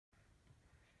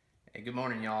Hey, good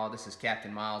morning, y'all. This is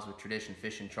Captain Miles with Tradition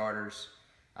Fishing Charters.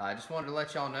 I just wanted to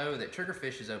let y'all know that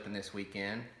Triggerfish is open this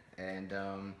weekend, and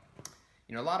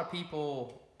a lot of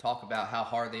people talk about how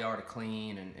hard they are to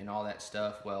clean and all that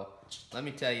stuff. Well, let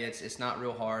me tell you, it's not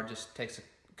real hard. Just takes a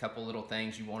couple little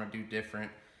things you want to do different.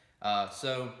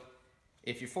 So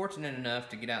if you're fortunate enough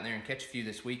to get out there and catch a few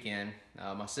this weekend,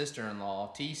 my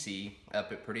sister-in-law, TC,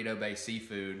 up at Perdido Bay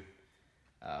Seafood,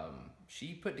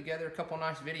 she put together a couple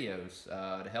nice videos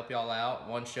to help y'all out.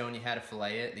 One showing you how to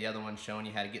fillet it, the other one showing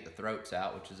you how to get the throats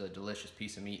out, which is a delicious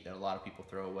piece of meat that a lot of people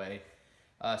throw away.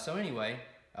 So anyway,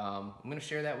 I'm going to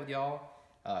share that with y'all.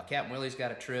 Captain Willie's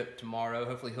got a trip tomorrow.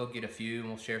 Hopefully he'll get a few and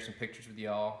we'll share some pictures with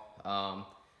y'all.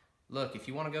 Look, if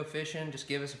you want to go fishing, just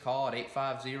give us a call at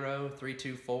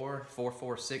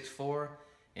 850-324-4464.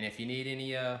 And if you need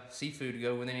any seafood to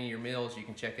go with any of your meals, you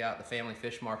can check out the Family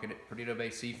Fish Market at Perdido Bay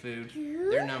Seafood.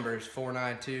 Their number is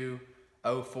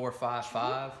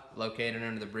 492-0455, located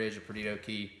under the bridge of Perdido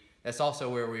Key. That's also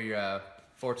where we're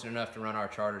fortunate enough to run our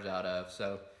charters out of.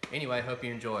 So anyway, hope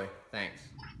you enjoy. Thanks.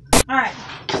 All right,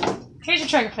 here's your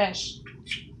triggerfish.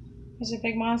 Here's a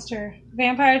big monster.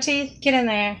 Vampire teeth, get in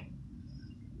there.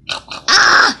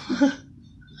 Ah!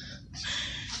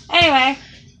 Anyway,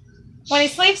 when he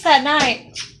sleeps that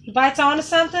night, he bites onto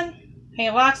something, and he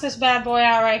locks this bad boy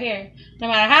out right here. No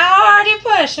matter how hard you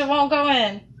push, it won't go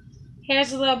in.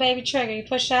 Here's the little baby trigger. You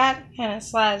push that, and it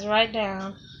slides right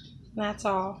down. And that's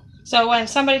all. So when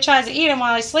somebody tries to eat him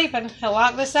while he's sleeping, he'll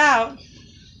lock this out.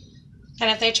 And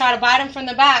if they try to bite him from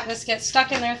the back, this gets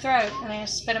stuck in their throat, and they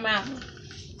spit him out.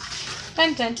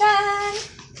 Dun, dun, dun.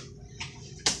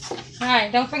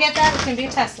 Alright, don't forget that. It's going to be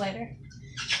a test later.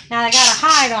 Now they got a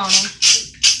hide on him.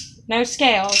 No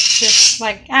scales, just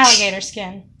like alligator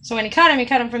skin. So when you cut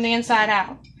him from the inside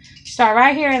out. Start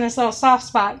right here in this little soft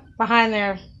spot behind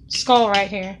their skull right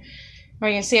here,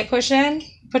 where you can see it push in.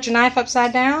 Put your knife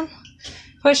upside down,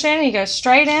 push in, you go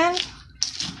straight in,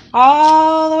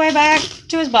 all the way back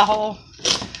to his butthole.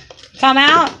 Come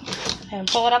out and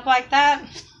pull it up like that.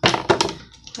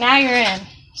 Now you're in.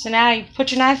 So now you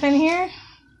put your knife in here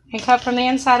and cut from the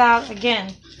inside out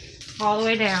again, all the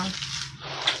way down.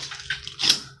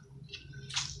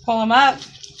 Pull them up.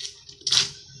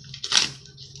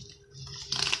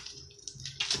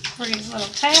 Bring his little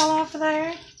tail off of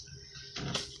there.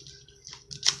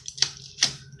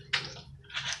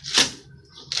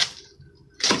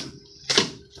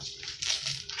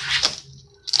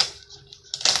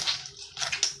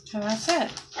 And that's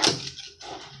it.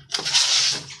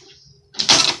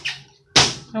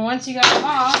 And once you got him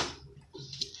off,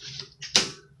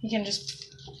 you can just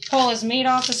pull his meat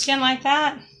off the skin like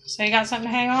that. So you got something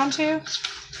to hang on to. And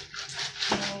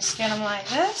then you skin them like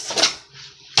this.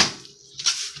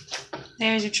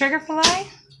 There's your trigger fillet.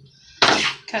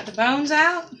 Cut the bones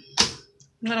out.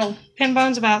 Little pin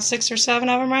bones, about 6 or 7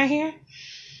 of them right here.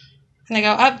 And they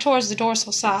go up towards the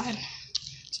dorsal side.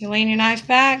 So you lean your knife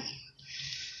back.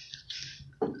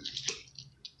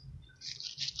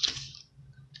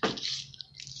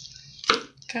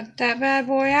 Cut that bad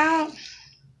boy out.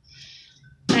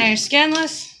 Now you're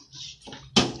skinless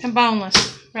and boneless,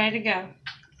 ready to go.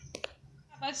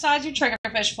 Both sides of your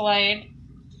triggerfish filleted.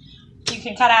 You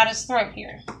can cut out his throat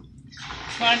here.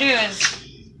 What you want to do is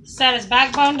set his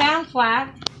backbone down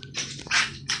flat.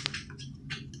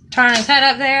 Turn his head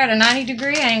up there at a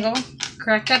 90-degree angle.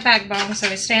 Correct that backbone so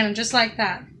he's standing just like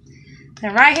that.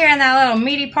 Then right here in that little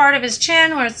meaty part of his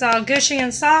chin where it's all gushy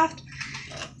and soft,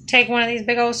 take one of these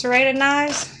big old serrated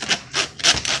knives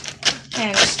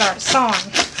and just start sawing.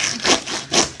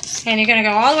 And you're going to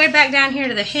go all the way back down here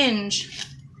to the hinge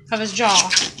of his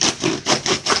jaw.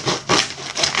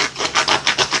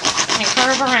 And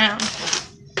curve around.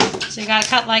 So you got to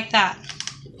cut like that.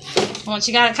 Once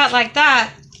you got it cut like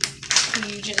that,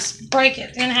 you just break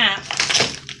it in half.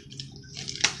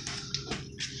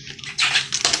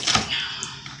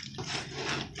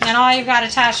 And all you've got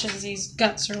attached is these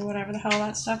guts or whatever the hell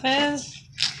that stuff is.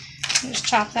 You just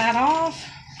chop that off.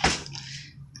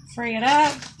 Free it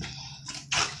up.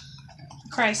 For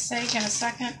Christ's sake, in a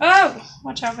second. Oh!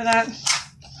 Watch out for that.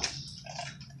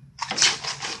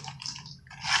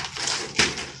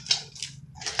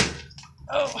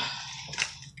 Oh.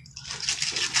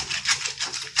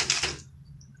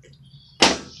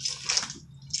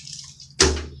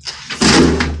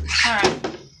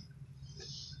 Alright.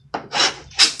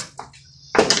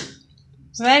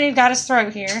 So then you've got his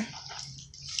throat here.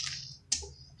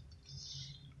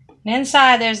 And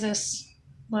inside there's this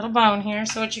little bone here.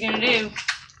 So what you're going to do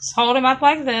is hold him up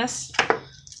like this.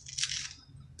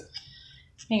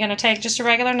 You're going to take just a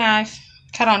regular knife,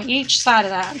 cut on each side of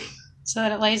that so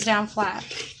that it lays down flat.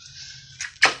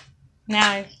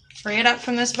 Now free it up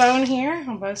from this bone here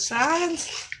on both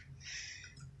sides.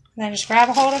 And then just grab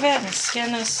a hold of it and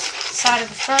skin this side of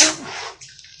the throat.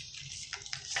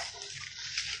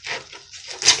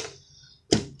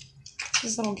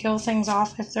 These little gill things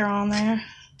off if they're on there.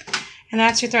 And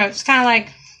that's your throat. It's kind of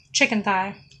like chicken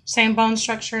thigh. Same bone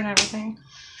structure and everything.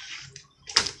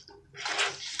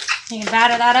 You can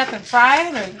batter that up and fry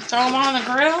it, or you can throw them on the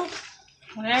grill.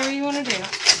 Whatever you want to do.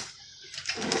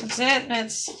 That's it.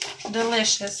 It's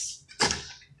delicious.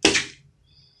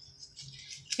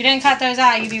 If you didn't cut those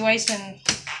out, you'd be wasting,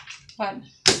 what,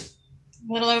 a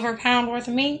little over a pound worth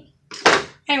of meat?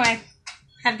 Anyway,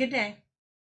 have a good day.